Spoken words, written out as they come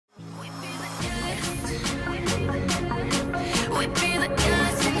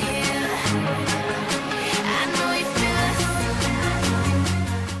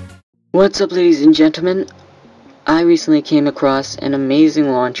What's up, ladies and gentlemen? I recently came across an amazing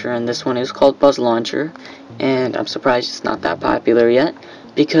launcher, and this one is called Buzz Launcher, and I'm surprised it's not that popular yet,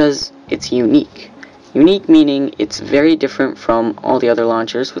 because it's unique. Unique meaning it's very different from all the other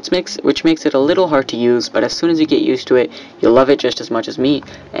launchers, which makes it a little hard to use, but as soon as you get used to it, you'll love it just as much as me,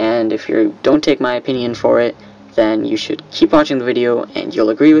 and if you don't take my opinion for it, then you should keep watching the video and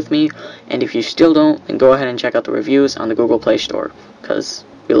you'll agree with me, and if you still don't, then go ahead and check out the reviews on the Google Play Store, because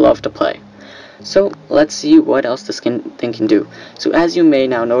we love to play. So let's see what else this thing can do. So as you may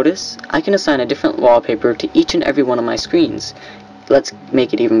now notice, I can assign a different wallpaper to each and every one of my screens. Let's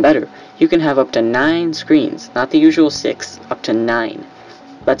make it even better. You can have up to 9 screens, not the usual 6, up to 9.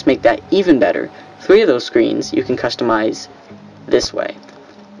 Let's make that even better. 3 of those screens you can customize this way.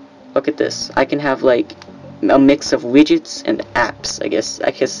 Look at this. I can have like a mix of widgets and apps. I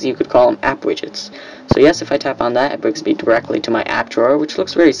guess you could call them app widgets. So yes, if I tap on that, it brings me directly to my app drawer, which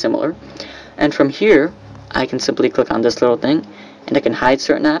looks very similar. And from here, I can simply click on this little thing, and I can hide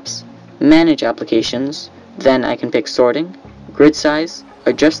certain apps, manage applications, then I can pick sorting, grid size,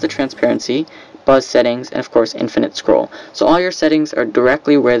 adjust the transparency, buzz settings, and of course infinite scroll. So all your settings are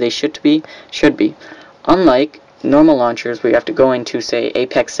directly where they should be. Unlike normal launchers where you have to go into, say,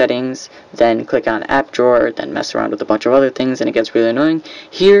 Apex settings, then click on app drawer, then mess around with a bunch of other things, and it gets really annoying.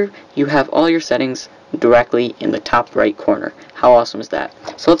 Here, you have all your settings directly in the top right corner. How awesome is that?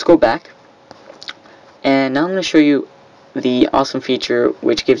 So let's go back. And now I'm going to show you the awesome feature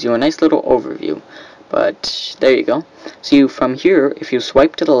which gives you a nice little overview. But there you go. So from here, if you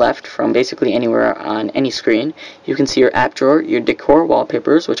swipe to the left from basically anywhere on any screen, you can see your app drawer, your decor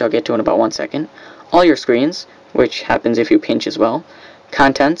wallpapers, which I'll get to in about 1 second, all your screens, which happens if you pinch as well,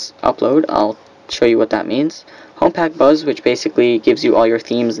 contents, upload, I'll show you what that means, home pack buzz, which basically gives you all your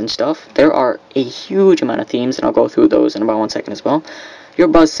themes and stuff. There are a huge amount of themes, and I'll go through those in about 1 second as well, your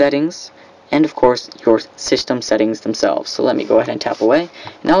buzz settings, and of course your system settings themselves. So let me go ahead and tap away,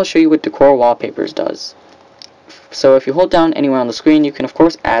 and I'll show you what decor wallpapers does. So if you hold down anywhere on the screen, you can of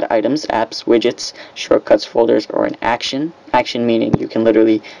course add items, apps, widgets, shortcuts, folders, or an action. Action meaning you can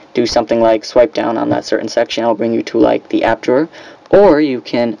literally do something like swipe down on that certain section, it'll bring you to like the app drawer, or you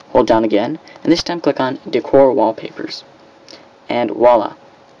can hold down again, and this time click on decor wallpapers, and voila.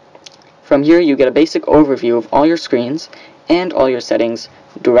 From here you get a basic overview of all your screens and all your settings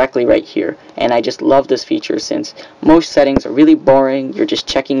directly right here, and I just love this feature since most settings are really boring. You're just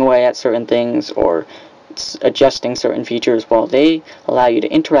checking away at certain things or adjusting certain features, while they allow you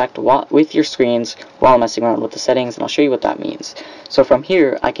to interact with your screens while messing around with the settings, and I'll show you what that means. So from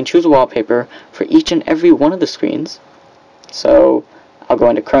here I can choose a wallpaper for each and every one of the screens. So I'll go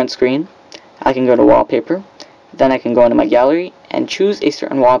into current screen, I can go to wallpaper, then I can go into my gallery and choose a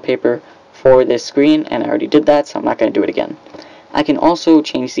certain wallpaper for this screen, and I already did that, so I'm not going to do it again. I can also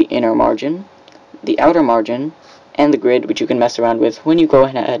change the inner margin, the outer margin, and the grid, which you can mess around with when you go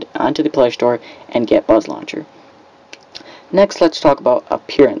ahead onto the Play Store and get Buzz Launcher. Next, let's talk about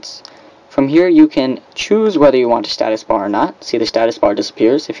appearance. From here you can choose whether you want a status bar or not. See, the status bar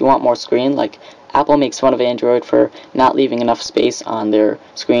disappears. If you want more screen, like Apple makes fun of Android for not leaving enough space on their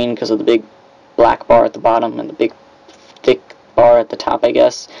screen because of the big black bar at the bottom and the big thick bar at the top, I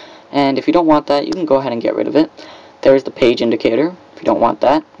guess. And if you don't want that, you can go ahead and get rid of it. There's the page indicator. If you don't want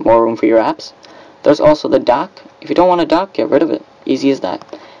that, more room for your apps. There's also the dock. If you don't want a dock, get rid of it. Easy as that.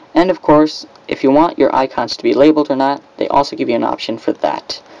 And of course, if you want your icons to be labeled or not, they also give you an option for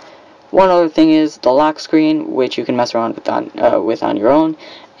that. One other thing is the lock screen, which you can mess around with on your own.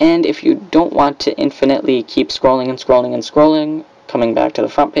 And if you don't want to infinitely keep scrolling and scrolling and scrolling, coming back to the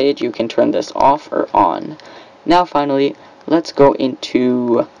front page, you can turn this off or on. Now finally, let's go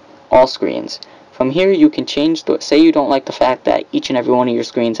into all screens. From here you can change, say you don't like the fact that each and every one of your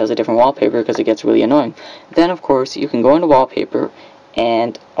screens has a different wallpaper because it gets really annoying. Then of course you can go into wallpaper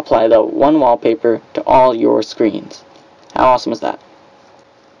and apply the one wallpaper to all your screens. How awesome is that?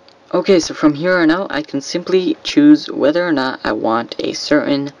 Okay, so from here on out I can simply choose whether or not I want a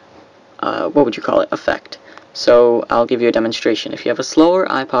certain, what would you call it, effect. So I'll give you a demonstration. If you have a slower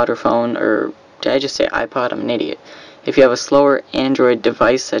iPod or phone, or did I just say iPod? I'm an idiot. If you have a slower Android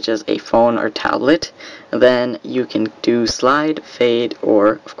device such as a phone or tablet, then you can do slide, fade,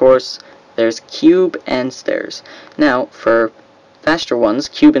 or of course there's cube and stairs. Now for faster ones,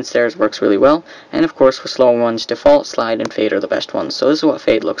 cube and stairs works really well, and of course for slower ones, default, slide, and fade are the best ones. So this is what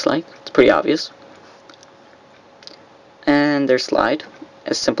fade looks like. It's pretty obvious. And there's slide,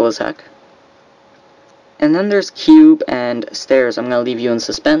 as simple as heck. And then there's cube and stairs. I'm going to leave you in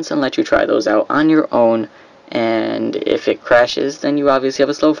suspense and let you try those out on your own. And if it crashes, then you obviously have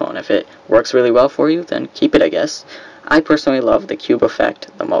a slow phone. If it works really well for you, then keep it, I guess. I personally love the cube effect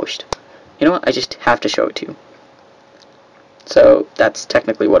the most. you know what, I just have to show it to you. So that's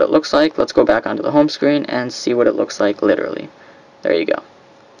technically what it looks like. Let's go back onto the home screen and see what it looks like literally. There you go.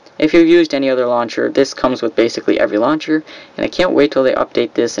 If you've used any other launcher, this comes with basically every launcher, and I can't wait till they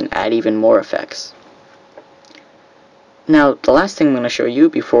update this and add even more effects. Now, the last thing I'm going to show you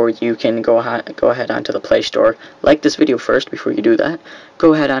before you can go ahead onto the Play Store, like this video first before you do that,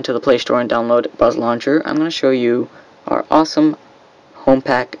 go ahead onto the Play Store and download Buzz Launcher. I'm going to show you our awesome Home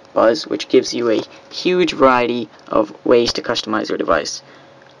Pack Buzz, which gives you a huge variety of ways to customize your device.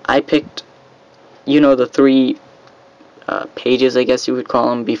 I picked, the 3 pages, I guess you would call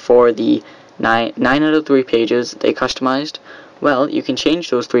them, before the 9 out of 3 pages they customized. Well, you can change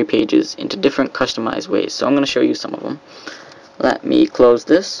those 3 pages into different customized ways, so I'm going to show you some of them. Let me close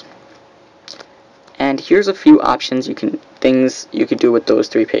this, and here's a few options things you could do with those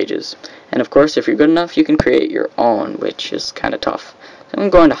 3 pages. And of course, if you're good enough, you can create your own, which is kind of tough. So I'm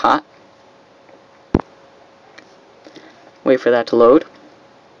going to go into Hot, wait for that to load.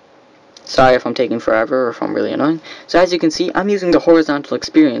 Sorry if I'm taking forever or if I'm really annoying. So as you can see, I'm using the horizontal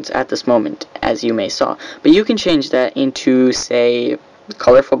experience at this moment, as you may saw. But you can change that into, say,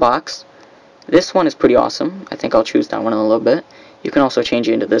 colorful box. This one is pretty awesome. I think I'll choose that one in a little bit. You can also change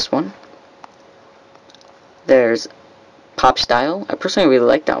it into this one. There's pop style. I personally really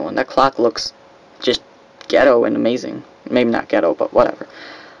like that one. That clock looks just ghetto and amazing. Maybe not ghetto, but whatever.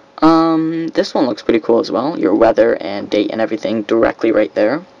 This one looks pretty cool as well. Your weather and date and everything directly right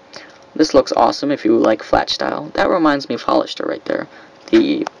there. This looks awesome if you like flat style. That reminds me of Hollister right there.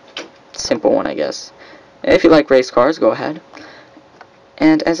 The simple one, I guess. If you like race cars, go ahead.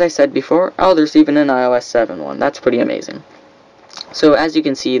 And as I said before, there's even an iOS 7 one. That's pretty amazing. So as you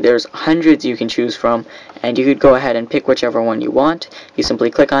can see, there's hundreds you can choose from, and you could go ahead and pick whichever one you want. You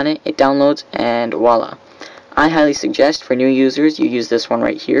simply click on it, it downloads, and voila. I highly suggest for new users you use this one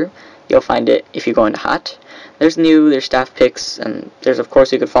right here. You'll find it if you go into Hot. There's new, there's staff pics, and there's, of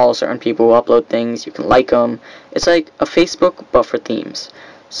course, you could follow certain people who upload things. You can like them. It's like a Facebook, but for themes.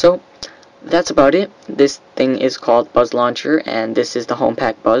 So that's about it. This thing is called Buzz Launcher, and this is the Home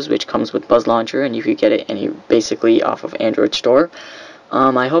Pack Buzz, which comes with Buzz Launcher, and you could get it basically off of Android Store.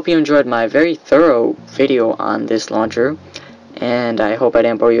 I hope you enjoyed my very thorough video on this launcher, and I hope I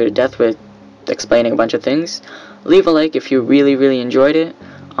didn't bore you to death with explaining a bunch of things. Leave a like if you really enjoyed it.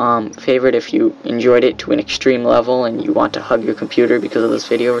 Favorite if you enjoyed it to an extreme level and you want to hug your computer because of this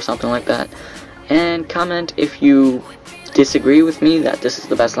video or something like that. And comment if you disagree with me that this is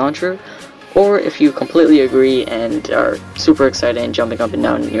the best launcher, or if you completely agree and are super excited and jumping up and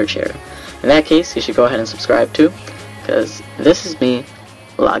down in your chair. In that case, you should go ahead and subscribe too, because this is me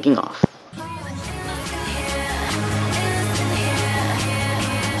logging off.